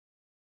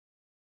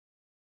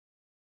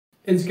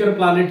EduCare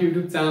planet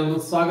YouTube च्यानलमा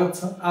स्वागत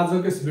छ।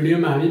 आजको यस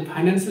भिडियोमा हामी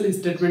फाइनान्शियल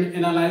स्टेटमेन्ट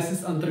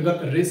एनालाइसिस अन्तर्गत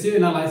रेशियो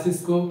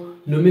एनालाइसिसको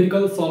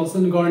न्युमेरिकल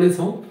सल्युसन गर्ने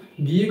छौं।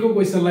 दिएको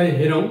क्वेशनलाई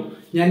हेरौं।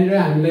 यहाँनिर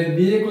हामीले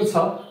दिएको छ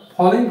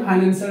following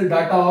financial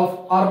data of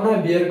Arna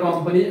beer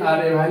company are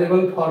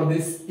available for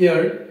this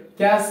year.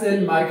 Cash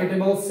and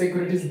marketable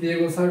securities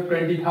दिएको छ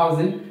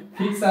 20000,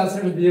 फिक्स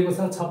एसेट दिएको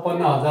छ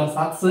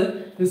 56700,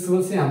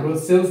 त्यसपछि हाम्रो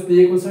सेल्स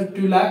दिएको छ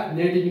 2 lakh,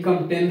 net income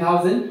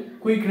 10000,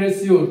 quick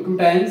ratio 2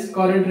 times,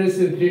 current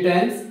ratio 3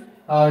 times,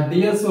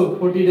 DSO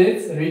 40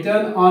 days,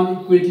 return on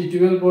equity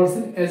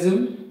 12%,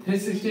 assume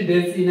 360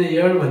 days in a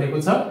year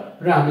भनेको छ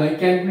र हामीलाई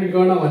क्याल्कुलेट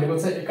गर्न भनेको छ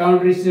account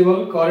receivable,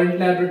 current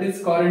liabilities,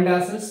 current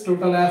assets,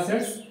 total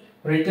assets,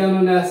 return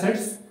on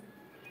assets,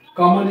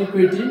 common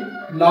equity,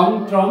 long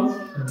term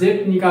debt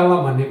निकाल्न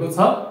भनेको छ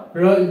र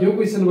यो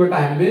क्वेशनबाट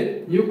हामीले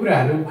यो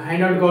कुराहरु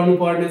फाइन्ड आउट गर्नु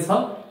पर्ने छ।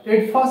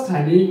 एट फर्स्ट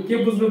हामी के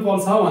बुझ्नु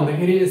पर्छ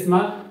भन्दाखेरि यसमा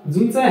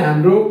जुन चाहिँ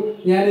हाम्रो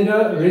यहाँनिर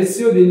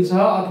रेशियो दिन्छ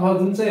अथवा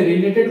जुन चाहिँ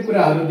रिलेटेड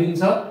कुराहरु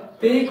दिन्छ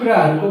त्यही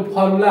कुराहरुको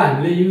फर्मुला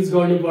हामीले युज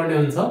गर्नुपर्ने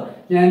हुन्छ।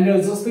 यहाँनिर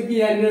जस्तो कि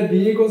यहाँनिर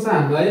दिएको छ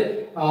हामीलाई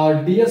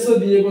DSO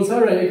दिएको छ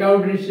र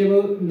अकाउन्ट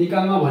रिसिभेबल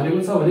निकाल्न भनेको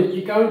छ भने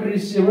अकाउन्ट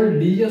रिसिभेबल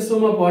DSO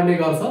मा पर्ने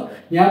गर्छ।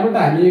 यहाँबाट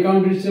हामी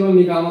अकाउन्ट रिसिभेबल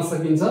निकाल्न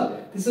सकिन्छ।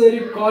 त्यसैगरी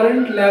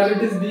करेन्ट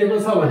लायबिलिटीज दिएको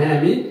छ भने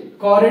हामी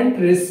करेन्ट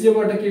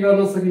रेशियोबाट के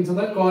गर्न सकिन्छ त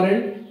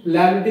करेन्ट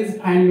लायबिलिटीज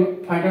फाइन्ड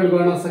आउट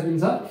गर्न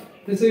सकिन्छ।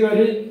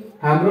 त्यसैगरी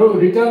हाम्रो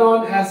रिटर्न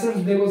अन एसेट्स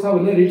दिएको छ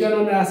भने रिटर्न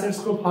अन एसेट्स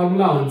को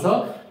फर्मुला हुन्छ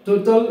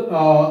total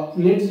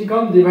net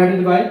income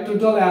divided by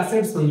total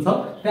assets हुन्छ,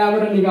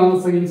 त्यहाँबाट निकाल्न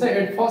सकिन्छ।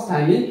 एट फर्स्ट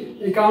हामी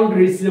अकाउन्ट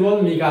रिसिभेबल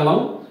निकालौं।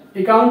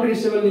 अकाउन्ट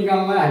रिसिभेबल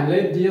निकाल्न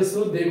हामीलाई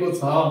DSO दिएको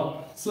छ।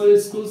 सो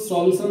यसको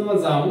सल्युसनमा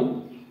जाउँ।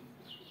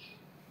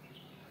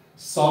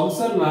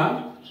 सल्युसनमा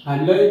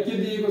हामीलाई के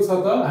दिएको छ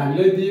त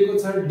हामीलाई दिएको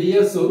छ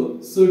DSO।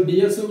 सो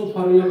DSO को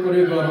फर्मुला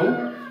प्रयोग गरौँ।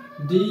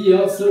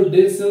 DSO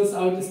days sales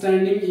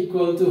outstanding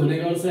equal to हुने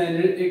गर्छ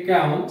यहाँनिर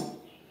account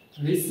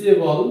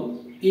receivable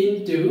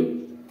into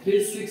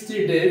 360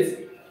 days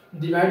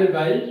divided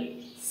by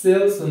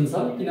sales हुन्छ,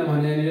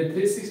 किनभने यहाँनिर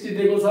 360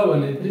 दिएको छ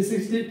भने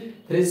 360,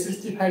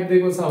 365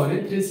 दिएको छ भने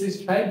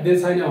 365, दिए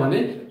छैन भने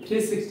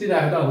 360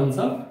 राख्दा हुन्छ।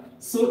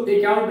 सो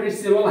अकाउन्ट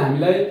रिसिभेबल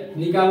हामीलाई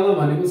निकाल्न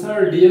भनेको छ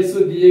र DSO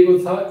दिएको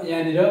छ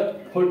यहाँनिर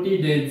 40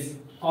 days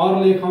और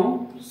लेखौं।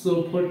 सो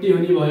 40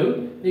 हुने भयो।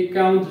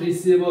 अकाउन्ट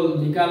रिसिभेबल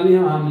निकाल्ने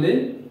हो हामीले।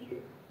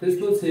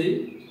 त्यसपछि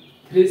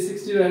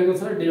 360 रहेको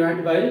छ डिवाइड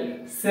बाइ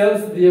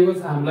सेल्स दिएको छ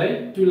हामीलाई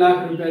 2 लाख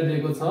रुपैयाँ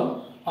दिएको छ।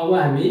 अब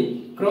हामी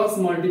क्रस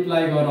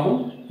मल्टिप्लाई गरौँ।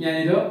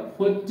 यहाँनिर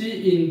 40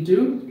 इन्टु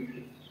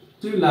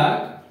 2 लाख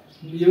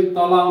यो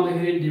तल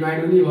आउँदाखेरि डिवाइड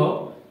हुने भयो,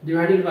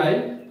 डिवाइडेड बाइ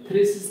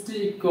 360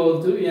 इक्वल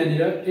टु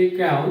यहाँनिर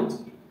अकाउन्ट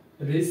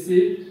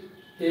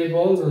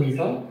रिसिभेबल्स हुन्छ।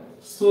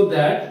 So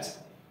that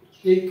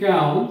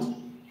account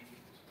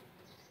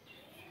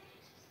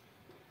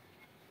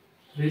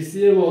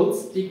रिसिभेबल्स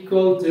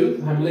equal to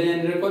हामीलाई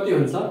यहाँनिर कति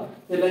हुन्छ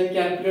यसलाई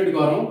क्याल्कुलेट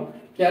गरौँ।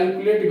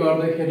 क्याल्कुलेट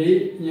गर्दाखेरि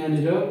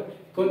यहाँनिर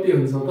कति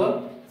हुन्छ त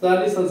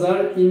 40000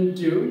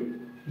 इन्टु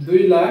 2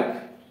 लाख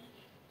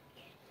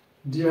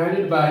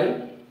डिवाइडेड बाइ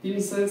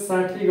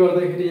 360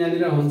 गर्दाखेरि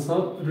यहाँनिर हुन्छ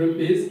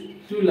रुपीस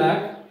 2 लाख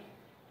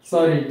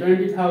सरी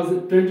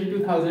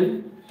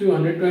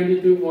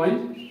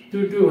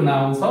 22,222.22 हुन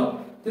आउँछ।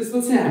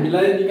 त्यसपछि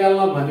हामीलाई निकाल्न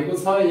भनेको छ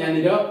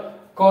यहाँनिर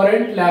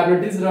करेन्ट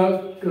लायबिलिटीज र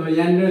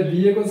यहाँनिर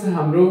दिएको छ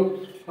हाम्रो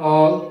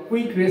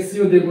क्विक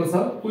रेशियो दिएको छ।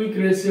 क्विक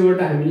रेशियोबाट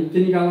हामी के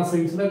निकाल्न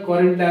सकिन्छ त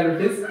करेन्ट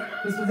लायबिलिटीज,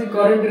 त्यसपछि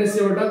करेन्ट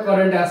रेशियोबाट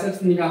करेन्ट एसेट्स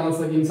निकाल्न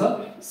सकिन्छ।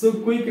 So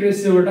quick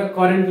रेशियोबाट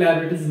current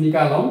liabilities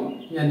निकालौं।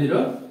 यहाँनिर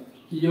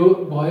यो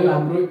भयो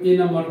हाम्रो A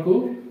नम्बरको।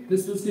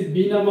 त्यसपछि B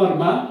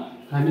नम्बरमा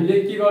हामीले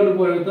के गर्नु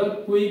पर्यो त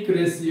क्विक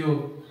रेशियो।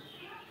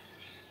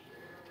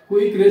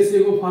 क्विक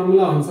रेशियोको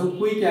फर्मुला हुन्छ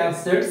quick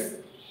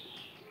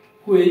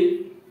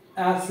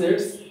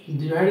assets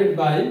divided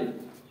by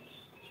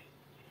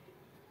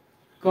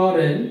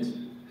current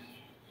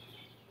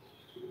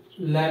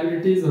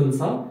liabilities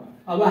हुन्छ।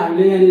 अब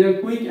हामीले यहाँनिर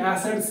क्विक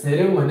एसेट्स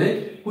हेर्यौं भने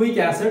क्विक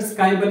एसेट्स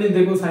कहीँ पनि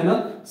दिएको छैन।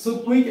 So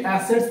quick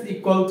assets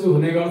equal to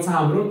हुने गर्छ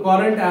हाम्रो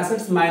current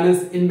assets minus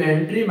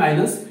inventory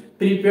minus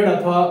prepaid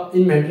अथवा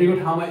इन्भेन्टरीको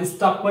ठाउँमा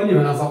स्टक पनि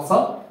हुन सक्छ।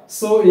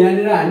 सो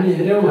यहाँनिर हामी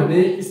हेर्यौं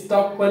भने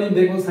स्टक पनि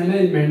दिएको छैन,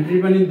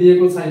 इन्भेन्टरी पनि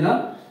दिएको छैन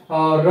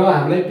र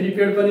हामीलाई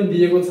प्रिपेड पनि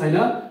दिएको छैन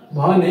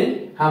भने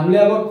हामीले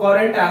अब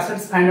करेन्ट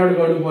एसेट्स फाइन्ड आउट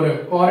गर्नु पर्यो।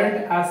 करेन्ट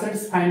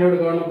एसेट्स फाइन्ड आउट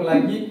गर्नको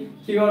लागि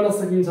के गर्न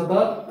सकिन्छ त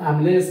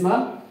हामीले यसमा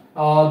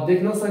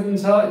देख्न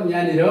सकिन्छ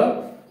यहाँनिर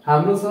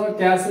हाम्रो छ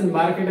क्याश एन्ड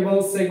मार्केटेबल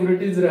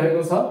सेक्युरिटिज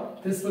रहेको छ।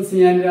 त्यसपछि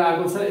यहाँनिर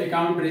आएको छ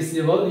अकाउन्ट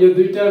रिसिभेबल। यो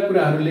दुईटा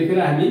कुराहरु लेखेर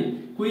हामी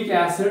क्विक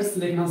एसेट्स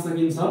लेख्न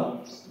सकिन्छ।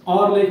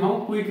 और लेखौं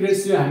क्विक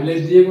रेशियो हामीले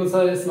दिएको छ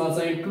यसमा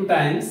चाहिँ 2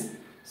 टाइम्स।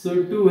 सो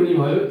 2 हुने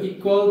भयो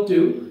इक्वल टु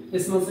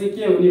यसमा चाहिँ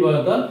के हुने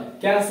भयो त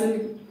cash and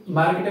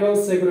marketable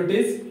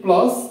securities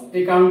plus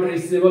account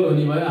receivable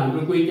हुने भयो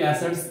हाम्रो quick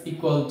assets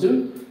equal to.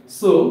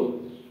 So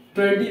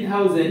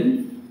 20000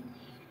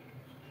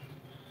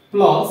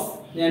 plus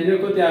यहाँनिर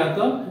कति आयो त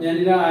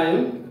यहाँनिर आयो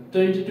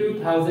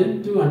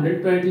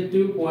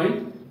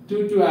 22,222.22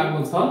 22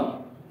 आएको छ।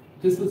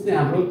 त्यसपछि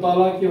हाम्रो तल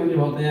के हुने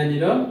भयो त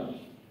यहाँनिर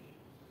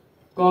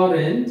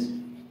करेन्ट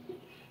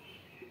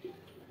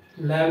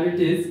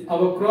लायबिलिटीज। अब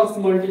क्रस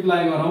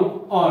मल्टिप्लाई गरौँ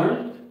और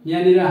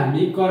यहाँनिर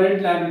हामी करेन्ट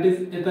लायबिलिटीज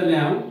यता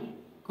ल्याउँ,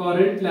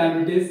 करेन्ट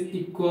लायबिलिटीज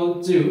इक्वल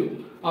टु,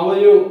 अब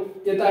यो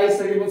यता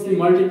आइसकेपछि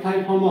मल्टिप्लाई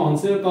फर्ममा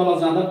हुन्छ, यो तल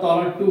जाँदा तल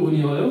 2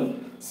 हुने भयो।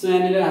 सो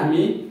यहाँनिर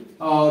हामी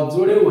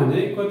जोड्यौँ भने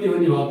कति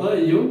हुने भयो त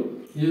यो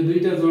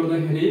दुईटा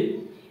जोड्दाखेरि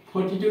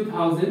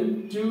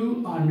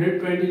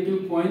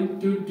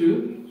 42,222.22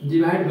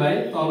 डिभाइड बाई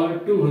तल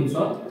 2 हुन्छ।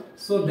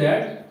 So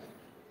that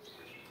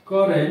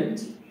current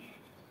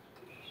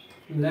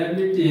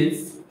liabilities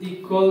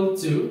equal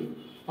to,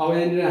 अब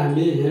यहाँनिर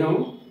हामी हेरौँ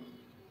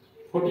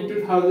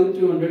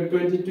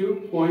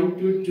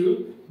 42,222.22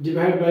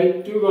 डिभाइड बाई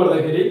 2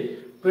 गर्दाखेरि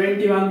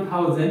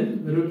 21,000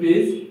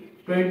 रुपीज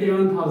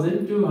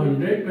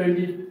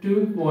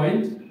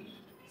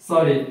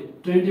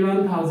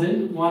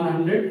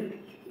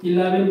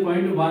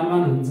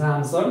 21,111.11 हुन्छ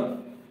आन्सर।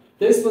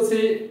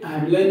 त्यसपछि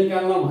हामीलाई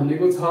निकाल्न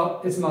भनेको छ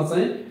यसमा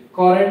चाहिँ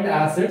करेन्ट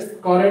एसेट्स,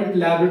 करेन्ट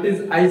लायबिलिटीज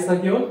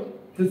आइसक्यो।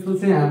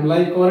 त्यसपछि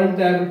हामीलाई करेन्ट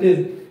लायबिलिटीज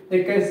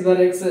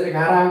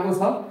 21,111 आएको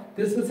छ।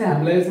 त्यसपछि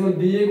हामीलाई यसमा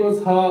दिएको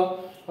छ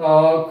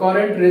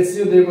करेन्ट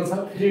रेशियो दिएको छ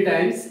 3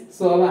 टाइम्स।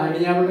 सो अब हामी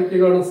यहाँबाट के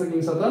गर्न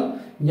सकिन्छ त,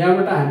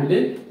 यहाँबाट हामीले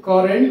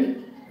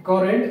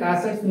करेन्ट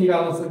एसेट्स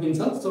निकाल्न सकिन्छ।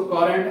 सो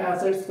करेन्ट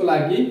एसेट्स को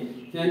लागि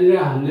यहाँनिर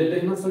हामीले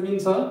लेख्न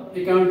सकिन्छ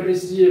अकाउन्ट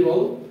रिसिभेबल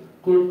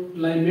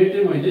कोडलाई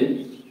मेटे मैले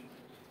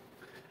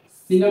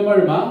सी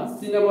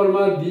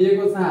नम्बरमा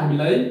दिएको छ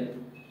हामीलाई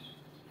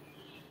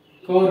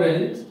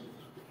करेन्ट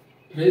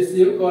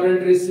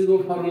रेशियोको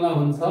फर्मुला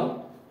हुन्छ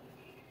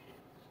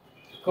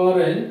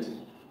current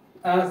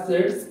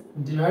assets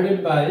divided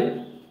by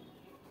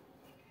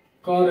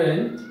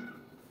current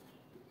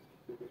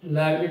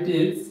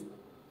liabilities.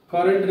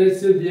 Current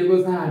ratio दिएको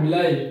छ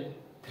हामीलाई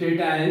 3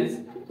 टाइम्स।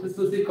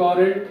 त्यसपछि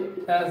करेन्ट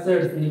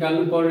एसेट्स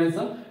निकाल्नु पर्ने छ।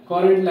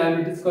 करेन्ट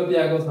लायबिलिटीज कति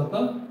आएको छ त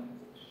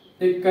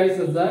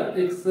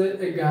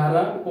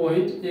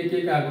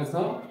 21,111.11 आएको छ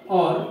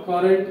और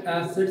करेन्ट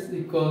एसेट्स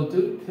इक्वल टु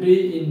 3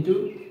 *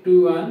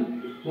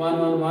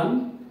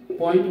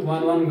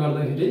 21,111.11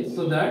 गर्दाखेरि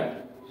so that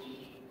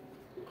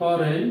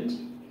current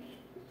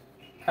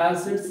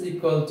assets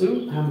equal to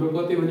हाम्रो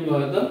कति हुने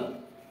भयो त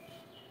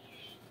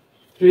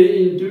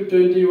 3 *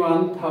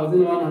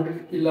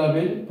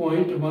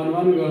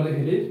 21,111.11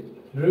 गर्दाखेरि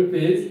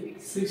रुपीज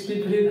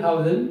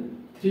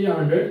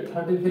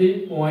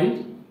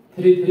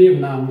 63,333.33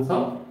 हुन आउँछ।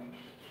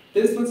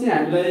 त्यसपछि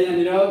हामीलाई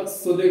यहाँनिर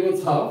सोधेको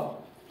छ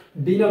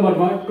डी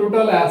नम्बरमा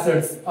टोटल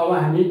एसेट्स। अब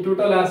हामी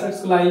टोटल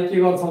एसेट्स को लागि के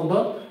गर्छौं त,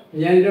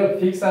 यहाँनिर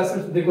फिक्स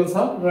एसेट्स दिएको छ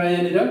र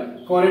यहाँनिर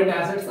करेन्ट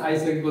एसेट्स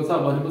आइसकेको छ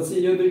भनेपछि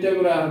यो दुईटा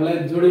कुराहरूलाई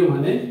जोड्यौं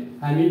भने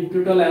हामी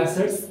टोटल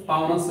एसेट्स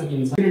पाउन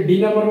सकिन्छ। डी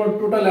नम्बरमा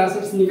टोटल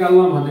एसेट्स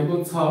निकाल्न भनेको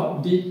छ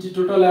D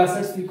total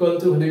assets equal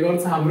to हुने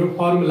गर्छ हाम्रो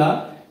formula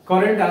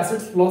current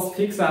assets plus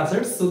fix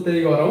assets. So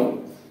त्यही गरौँ,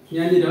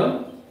 यहाँनिर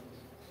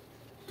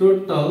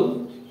total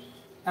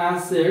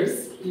assets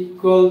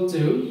equal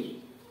to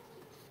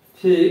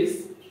fix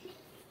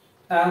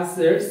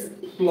assets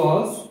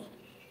plus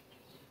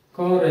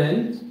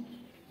current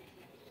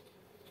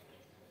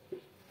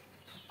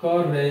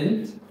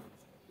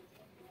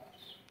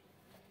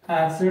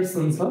assets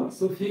हुन्छ।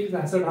 सो फिक्स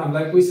एसेट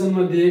हामीलाई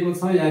क्वेशनमा दिएको छ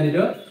यहाँनिर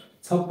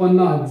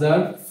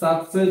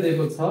 56,700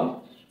 दिएको छ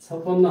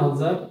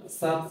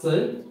 56,700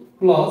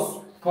 प्लस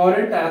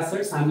करेन्ट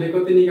एसेट्स हामीले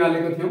कति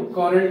निकालेको थियौं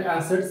करेन्ट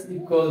एसेट्स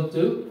इक्वल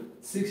टु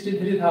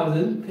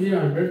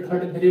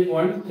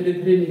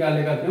 63,333.33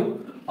 निकालेका थियौं।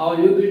 अब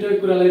यो दुईटा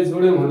कुरालाई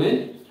जोड्यौं भने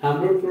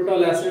हाम्रो टोटल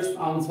एसेट्स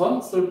आउँछ।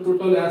 सो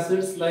टोटल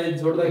एसेट्स लाई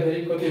जोड्दाखेरि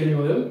कति हुने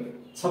भयो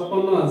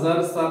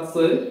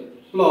 56,700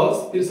 प्लस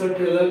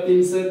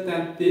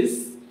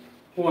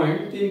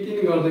 63,333.33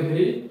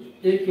 गर्दाखेरि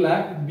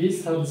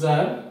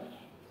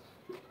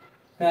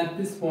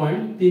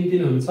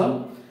 1,20,035.33 हुन्छ।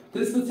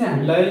 त्यसपछि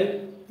हामीलाई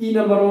ई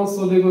नम्बरमा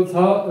सोधेको छ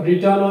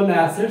return on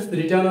assets.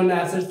 Return on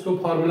assets को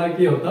फर्मुला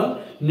के हो त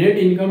net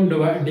income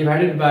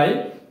divided by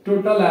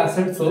total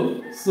assets हो।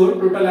 सो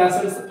टोटल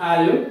एसेट्स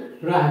आयो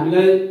र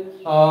हामीलाई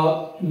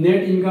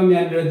नेट इन्कम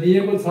यहाँनिर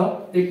दिएको छ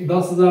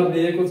 10,000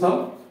 दिएको छ।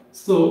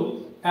 सो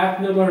एफ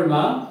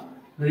नम्बरमा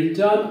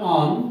return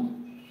on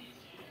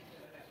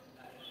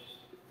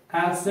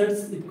assets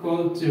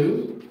equal to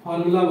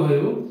formula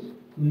भयो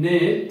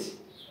नेट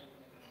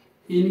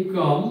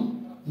इन्कम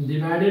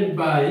डिवाइडेड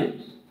बाइ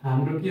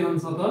हाम्रो के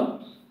हुन्छ त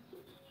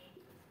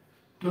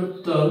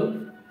टोटल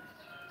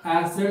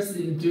एसेट्स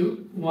इन्टु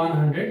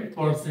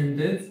 100%।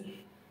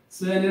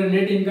 सो यहाँनिर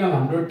नेट इन्कम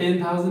हाम्रो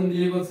 10,000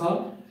 दिएको छ।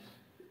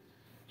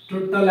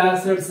 टोटल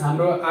एसेट्स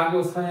हाम्रो आएको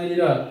छ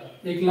यहाँनिर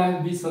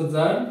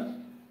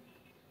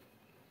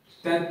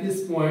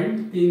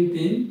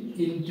 1,20,035.33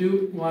 इन्टु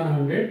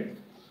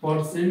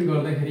 100%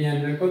 गर्दाखेरि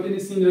यहाँनिर कति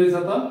निस्किने रहेछ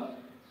त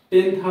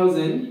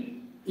 10,000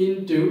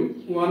 इन्टु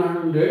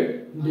 100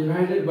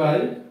 डिवाइडेड बाइ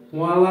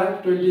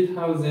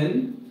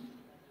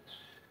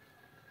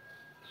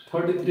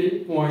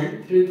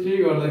 1,20,033.33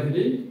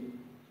 गर्दाखेरि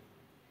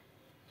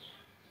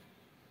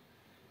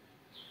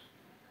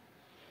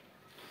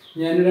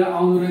यहाँनिर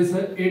आउँदो रहेछ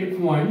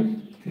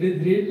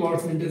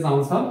 8.33%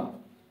 आउँछ।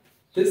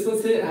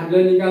 त्यसपछि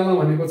हामीले निकाल्न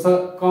भनेको छ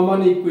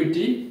कमन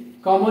इक्विटी।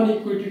 कमन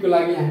इक्विटीको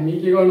लागि हामी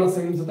के गर्न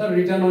सकिन्छ त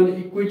रिटर्न अन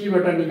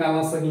इक्विटीबाट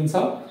निकाल्न सकिन्छ।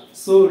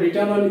 सो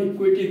रिटर्न अन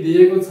इक्विटी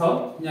दिएको छ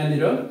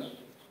यहाँनिर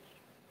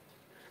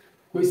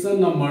क्वेशन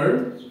नम्बर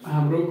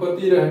हाम्रो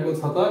कति रहेको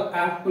छ त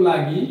 8 को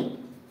लागि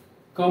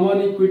कमन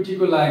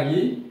इक्विटीको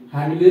लागि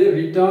हामीले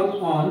रिटर्न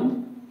अन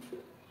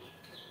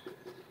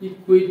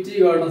इक्विटी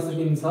गर्न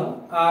सकिन्छ,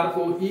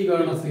 ROE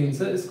गर्न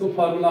सकिन्छ। यसको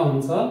फर्मुला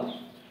हुन्छ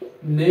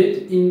net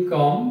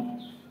income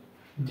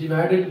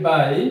divided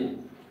by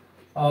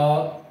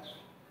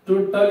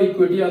total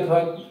equity अथवा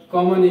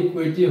कमन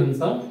इक्विटी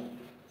हुन्छ।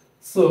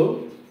 So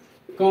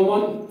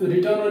common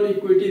return on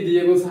equity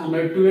दिएको छ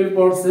हामीलाई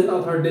 12%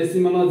 अथवा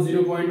डेसिमलमा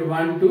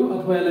 0.12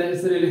 अथवा यसलाई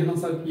यसरी लेख्न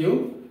सकियो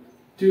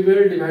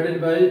 12 divided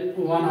by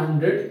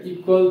 100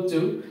 equal to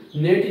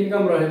net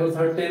income रहेको छ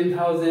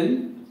 10,000।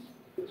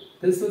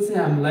 त्यसपछि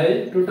हामीलाई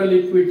टोटल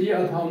इक्विटी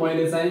अथवा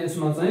मैले चाहिँ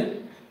यसमा चाहिँ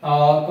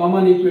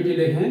कमन इक्विटी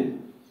लेखेँ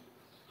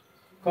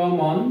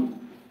कमन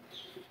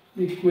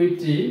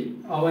इक्विटी।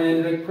 अब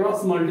यहाँनिर क्रस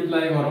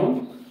मल्टिप्लाई गरौँ।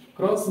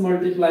 क्रस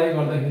मल्टिप्लाई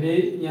गर्दाखेरि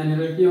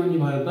यहाँनिर के हुने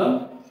भयो त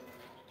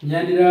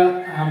यहाँनिर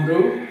हाम्रो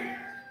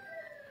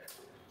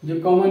यो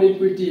कमन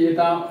इक्विटी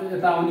यता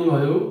आउने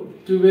भयो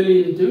 12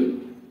 इन्टु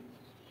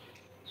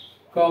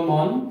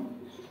कमन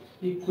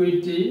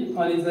इक्विटी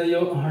अनि चाहिँ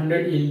यो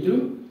 100 इन्टु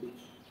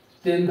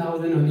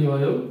 10,000 हुने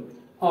भयो।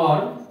 और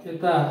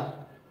यता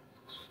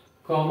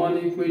कमन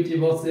इक्विटी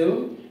बस्यो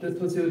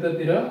त्यसपछि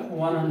उतातिर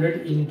 100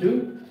 इन्टु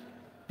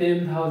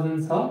 10,000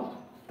 छ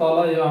तल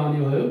यो आउने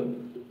भयो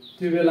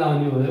 12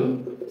 आउने भयो।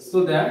 So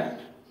that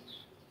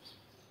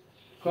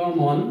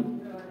common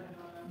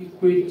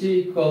equity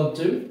equal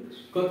to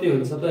कति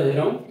हुन्छ त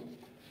हेरौँ।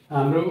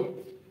 हाम्रो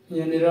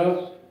यहाँनिर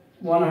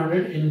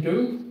 100 इन्टु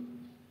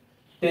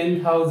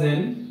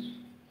 10,000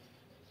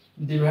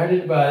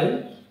 डिवाइडेड बाइ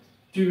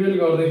 12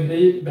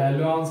 गर्दाखेरि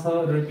भ्यालु आउँछ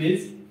रुपीज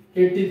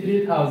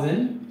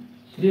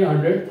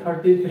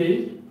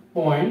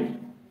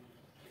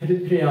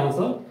 83,333.33 आउँछ।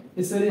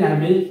 यसरी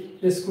हामी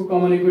यसको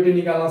कमन इक्विटी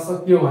निकाल्न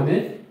सक्यौं भने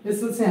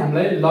यसपछि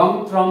हामीलाई लङ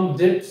टर्म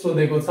डेट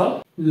सोधेको छ।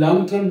 लङ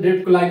टर्म डेट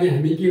को लागि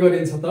हामी के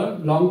गरिन्छ त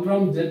लङ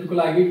टर्म डेट को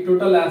लागि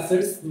टोटल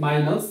एसेट्स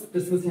माइनस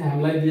त्यसपछि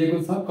हामीलाई दिएको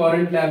छ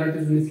करेन्ट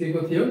लायबिलिटीज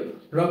निस्केको थियो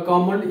र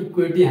कमन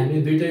इक्विटी हामी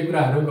दुईटै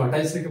कुराहरु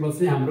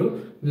घटाइसकेपछि हाम्रो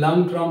लङ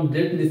टर्म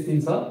डेट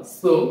निस्किन्छ।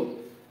 So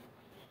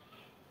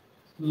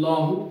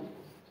long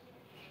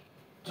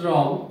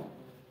term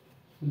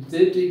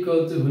debt equal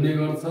to हुने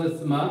गर्छ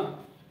यसमा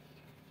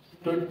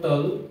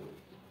total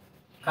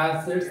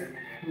assets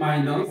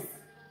minus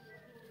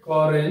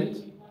current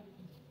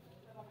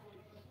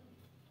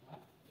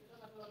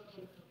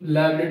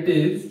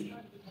liabilities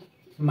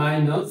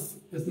minus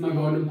यसमा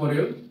गर्नु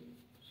पर्यो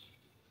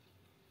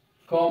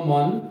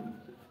कमन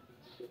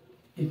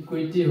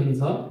इक्विटी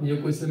हुन्छ यो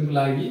क्वेशनको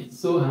लागि।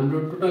 सो हाम्रो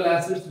टोटल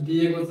एसेट्स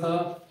दिएको छ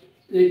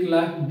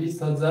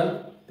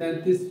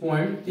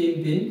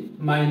 1,20,033.33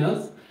 माइनस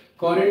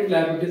करेन्ट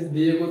लायबिलिटीज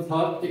दिएको छ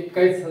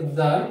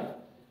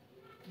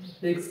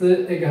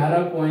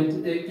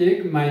 21,111.11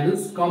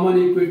 माइनस कमन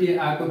इक्विटी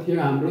आएको थियो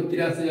हाम्रो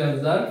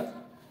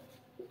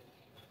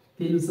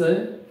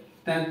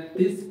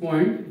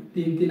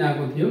 83,333.33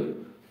 आएको थियो।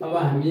 अब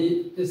हामी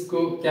यसको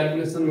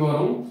क्याल्कुलेसन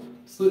गरौँ।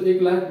 सो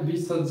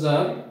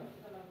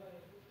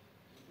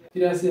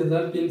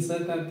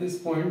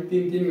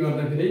 1,20,083,333.33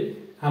 गर्दाखेरि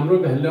हाम्रो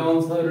भ्यालु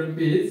आउँछ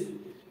रुपीज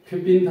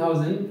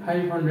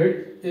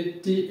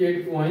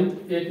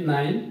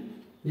 15,588.89।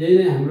 यही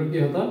नै हाम्रो के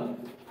हो त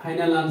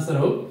फाइनल आन्सर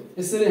हो।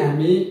 यसरी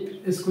हामी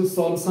यसको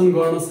सल्युसन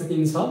गर्न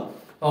सकिन्छ।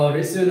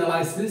 रेशियो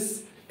एनालाइसिस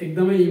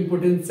एकदमै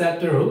इम्पोर्टेन्ट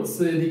च्याप्टर हो।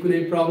 सो यदि कुनै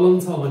प्रब्लम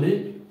छ भने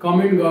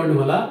कमेन्ट गर्नु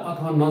होला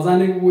अथवा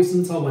नजानेको क्वेशन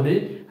छ भने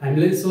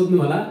हामीलाई सोध्नु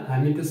होला,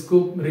 हामी त्यसको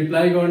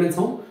रिप्लाई गर्ने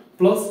छौं।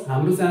 प्लस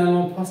हाम्रो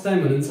च्यानलमा फर्स्ट टाइम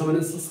हुनुहुन्छ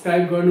भने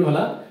सब्स्क्राइब गर्नु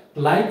होला,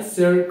 लाइक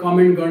शेयर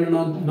कमेन्ट गर्न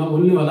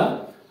नभुल्नु होला।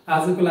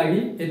 आजको लागि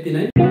यति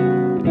नै।